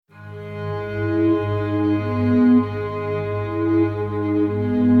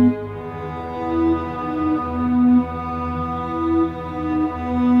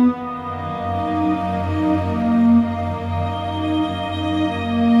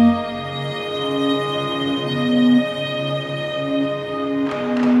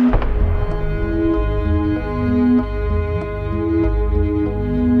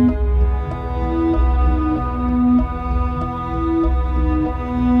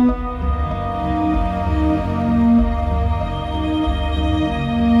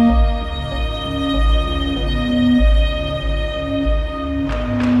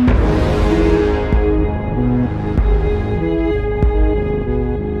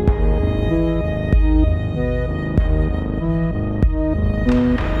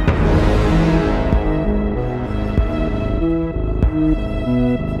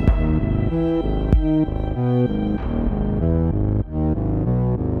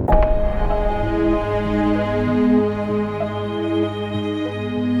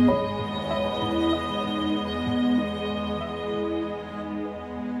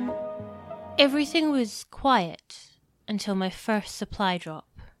Everything was quiet until my first supply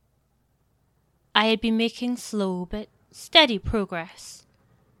drop. I had been making slow but steady progress,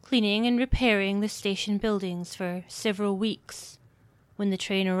 cleaning and repairing the station buildings for several weeks, when the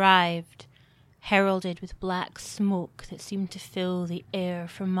train arrived, heralded with black smoke that seemed to fill the air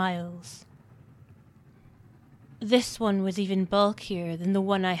for miles. This one was even bulkier than the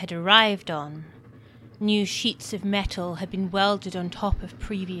one I had arrived on. New sheets of metal had been welded on top of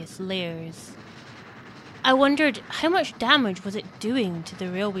previous layers. I wondered how much damage was it doing to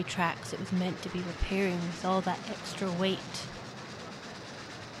the railway tracks it was meant to be repairing with all that extra weight.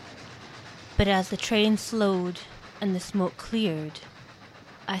 But as the train slowed and the smoke cleared,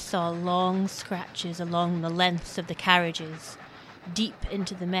 I saw long scratches along the lengths of the carriages, deep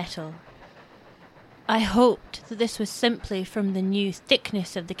into the metal. I hoped that this was simply from the new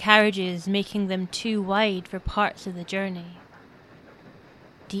thickness of the carriages making them too wide for parts of the journey.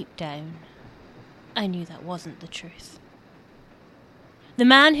 Deep down, I knew that wasn't the truth. The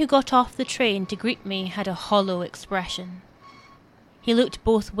man who got off the train to greet me had a hollow expression. He looked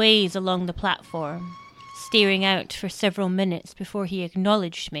both ways along the platform, staring out for several minutes before he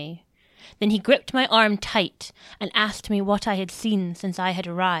acknowledged me. Then he gripped my arm tight and asked me what I had seen since I had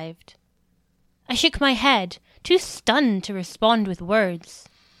arrived. I shook my head, too stunned to respond with words.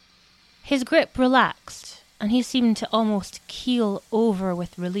 His grip relaxed, and he seemed to almost keel over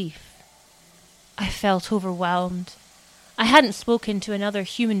with relief. I felt overwhelmed. I hadn't spoken to another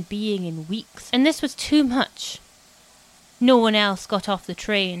human being in weeks, and this was too much. No one else got off the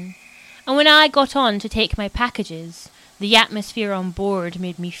train, and when I got on to take my packages, the atmosphere on board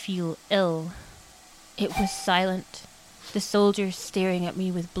made me feel ill. It was silent, the soldiers staring at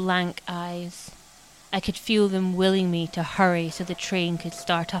me with blank eyes. I could feel them willing me to hurry so the train could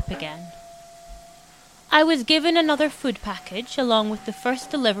start up again. I was given another food package along with the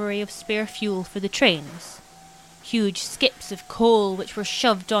first delivery of spare fuel for the trains. Huge skips of coal which were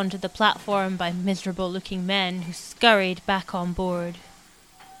shoved onto the platform by miserable-looking men who scurried back on board.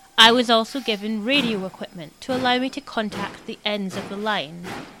 I was also given radio equipment to allow me to contact the ends of the line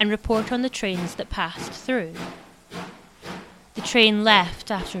and report on the trains that passed through. The train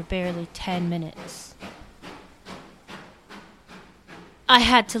left after barely 10 minutes. I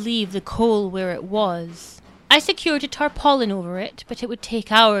had to leave the coal where it was. I secured a tarpaulin over it, but it would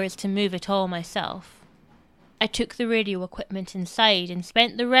take hours to move it all myself. I took the radio equipment inside and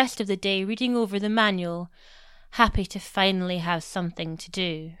spent the rest of the day reading over the manual, happy to finally have something to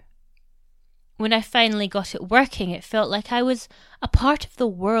do. When I finally got it working, it felt like I was a part of the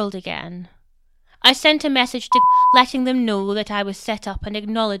world again. I sent a message to letting them know that I was set up and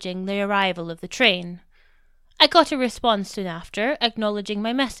acknowledging the arrival of the train. I got a response soon after, acknowledging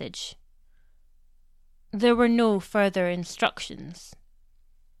my message. There were no further instructions.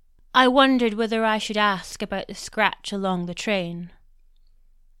 I wondered whether I should ask about the scratch along the train.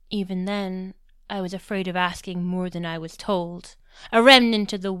 Even then, I was afraid of asking more than I was told. A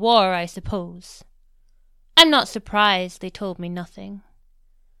remnant of the war, I suppose. I'm not surprised they told me nothing.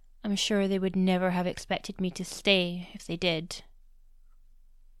 I'm sure they would never have expected me to stay if they did.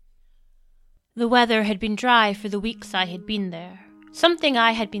 The weather had been dry for the weeks I had been there, something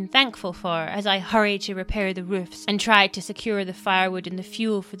I had been thankful for as I hurried to repair the roofs and tried to secure the firewood and the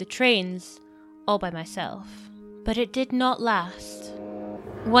fuel for the trains, all by myself. But it did not last.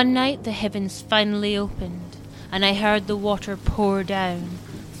 One night the heavens finally opened, and I heard the water pour down,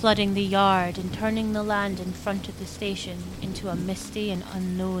 flooding the yard and turning the land in front of the station into a misty and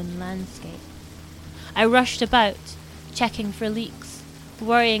unknown landscape. I rushed about, checking for leaks,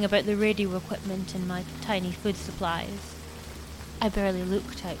 worrying about the radio equipment and my tiny food supplies. I barely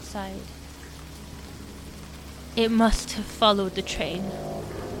looked outside. It must have followed the train.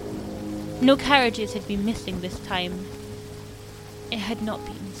 No carriages had been missing this time. It had not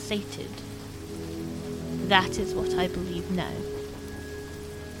been sated. That is what I believe now.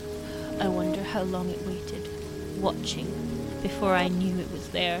 I wonder how long it waited, watching, before I knew it was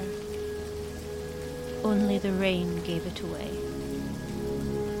there. Only the rain gave it away.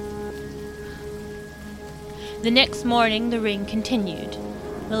 The next morning the rain continued,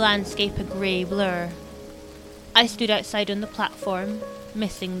 the landscape a grey blur. I stood outside on the platform,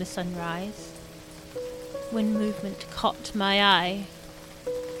 missing the sunrise, when movement caught my eye.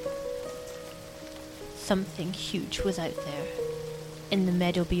 Something huge was out there, in the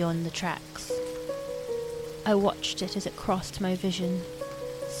meadow beyond the tracks. I watched it as it crossed my vision,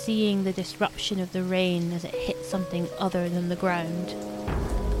 seeing the disruption of the rain as it hit something other than the ground.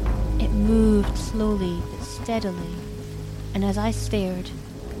 It moved slowly but steadily, and as I stared,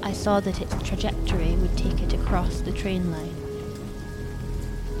 I saw that its trajectory would take it across the train line.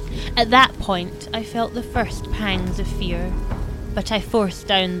 At that point, I felt the first pangs of fear, but I forced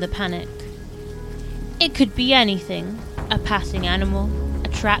down the panic. It could be anything, a passing animal, a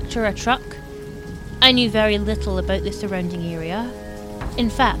tractor, a truck. I knew very little about the surrounding area. In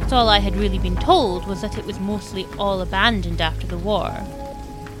fact, all I had really been told was that it was mostly all abandoned after the war.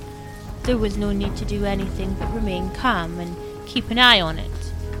 There was no need to do anything but remain calm and keep an eye on it.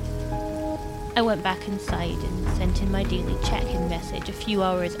 I went back inside and sent in my daily check-in message a few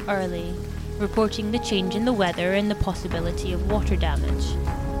hours early, reporting the change in the weather and the possibility of water damage.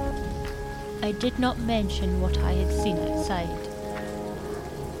 I did not mention what I had seen outside.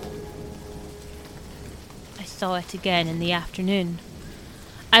 I saw it again in the afternoon.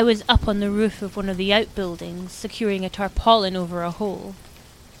 I was up on the roof of one of the outbuildings, securing a tarpaulin over a hole.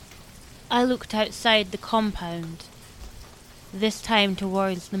 I looked outside the compound, this time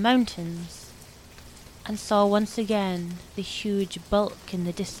towards the mountains, and saw once again the huge bulk in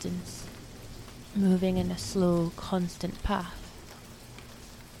the distance, moving in a slow, constant path.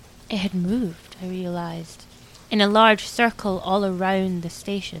 It had moved, I realized, in a large circle all around the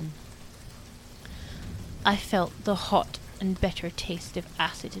station. I felt the hot and bitter taste of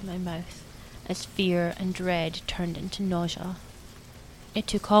acid in my mouth as fear and dread turned into nausea. It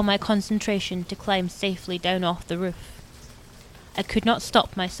took all my concentration to climb safely down off the roof. I could not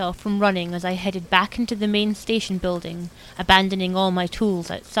stop myself from running as I headed back into the main station building, abandoning all my tools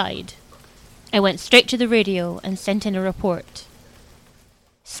outside. I went straight to the radio and sent in a report.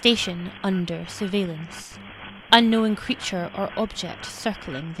 Station under surveillance. Unknown creature or object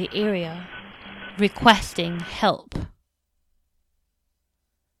circling the area. Requesting help.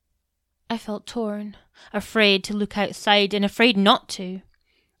 I felt torn, afraid to look outside and afraid not to.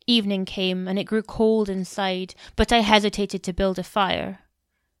 Evening came and it grew cold inside, but I hesitated to build a fire.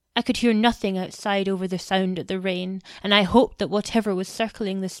 I could hear nothing outside over the sound of the rain, and I hoped that whatever was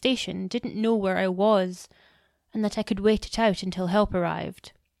circling the station didn't know where I was, and that I could wait it out until help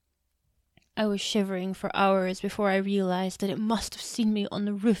arrived. I was shivering for hours before I realized that it must have seen me on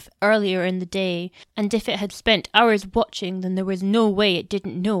the roof earlier in the day, and if it had spent hours watching, then there was no way it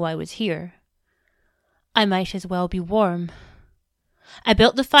didn't know I was here. I might as well be warm. I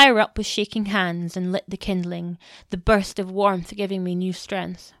built the fire up with shaking hands and lit the kindling, the burst of warmth giving me new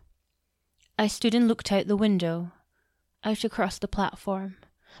strength. I stood and looked out the window, out across the platform,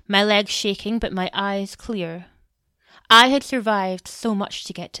 my legs shaking but my eyes clear. I had survived so much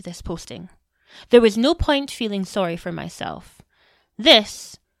to get to this posting. There was no point feeling sorry for myself.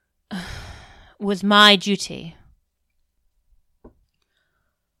 This was my duty.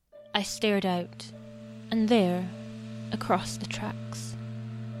 I stared out, and there, across the tracks,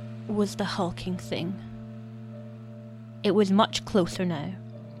 was the hulking thing. It was much closer now,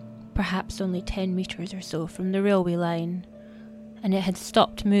 perhaps only 10 meters or so from the railway line, and it had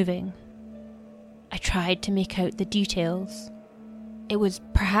stopped moving. I tried to make out the details. It was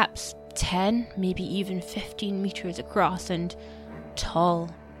perhaps 10, maybe even 15 meters across and tall,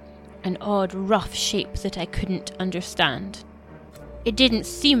 an odd rough shape that I couldn't understand. It didn't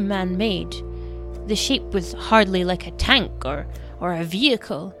seem man-made. The shape was hardly like a tank or a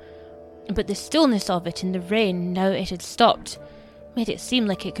vehicle, but the stillness of it in the rain, now it had stopped, made it seem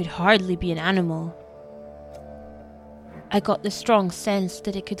like it could hardly be an animal. I got the strong sense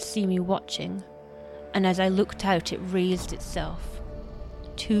that it could see me watching, and as I looked out it raised itself.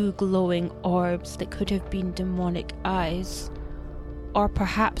 2 glowing orbs that could have been demonic eyes, or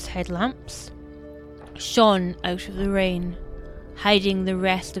perhaps headlamps, shone out of the rain, hiding the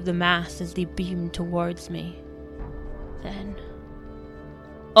rest of the mass as they beamed towards me. Then,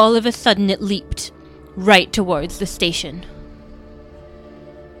 all of a sudden it leaped, right towards the station.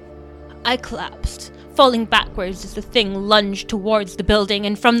 I collapsed, falling backwards as the thing lunged towards the building,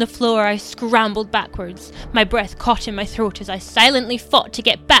 and from the floor I scrambled backwards, my breath caught in my throat as I silently fought to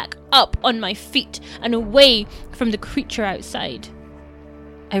get back up on my feet and away from the creature outside.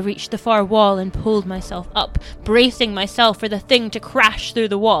 I reached the far wall and pulled myself up, bracing myself for the thing to crash through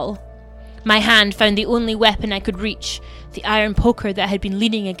the wall. My hand found the only weapon I could reach, the iron poker that had been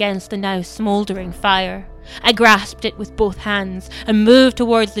leaning against the now smouldering fire. I grasped it with both hands and moved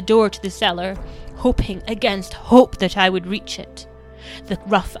towards the door to the cellar, hoping against hope that I would reach it. The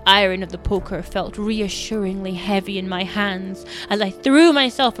rough iron of the poker felt reassuringly heavy in my hands as I threw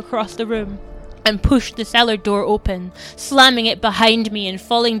myself across the room and pushed the cellar door open, slamming it behind me and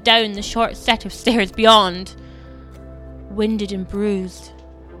falling down the short set of stairs beyond. Winded and bruised,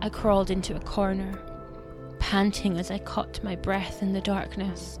 I crawled into a corner, panting as I caught my breath in the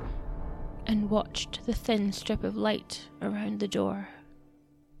darkness, and watched the thin strip of light around the door.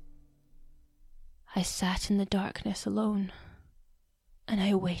 I sat in the darkness alone, and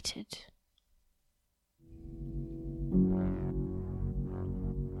I waited.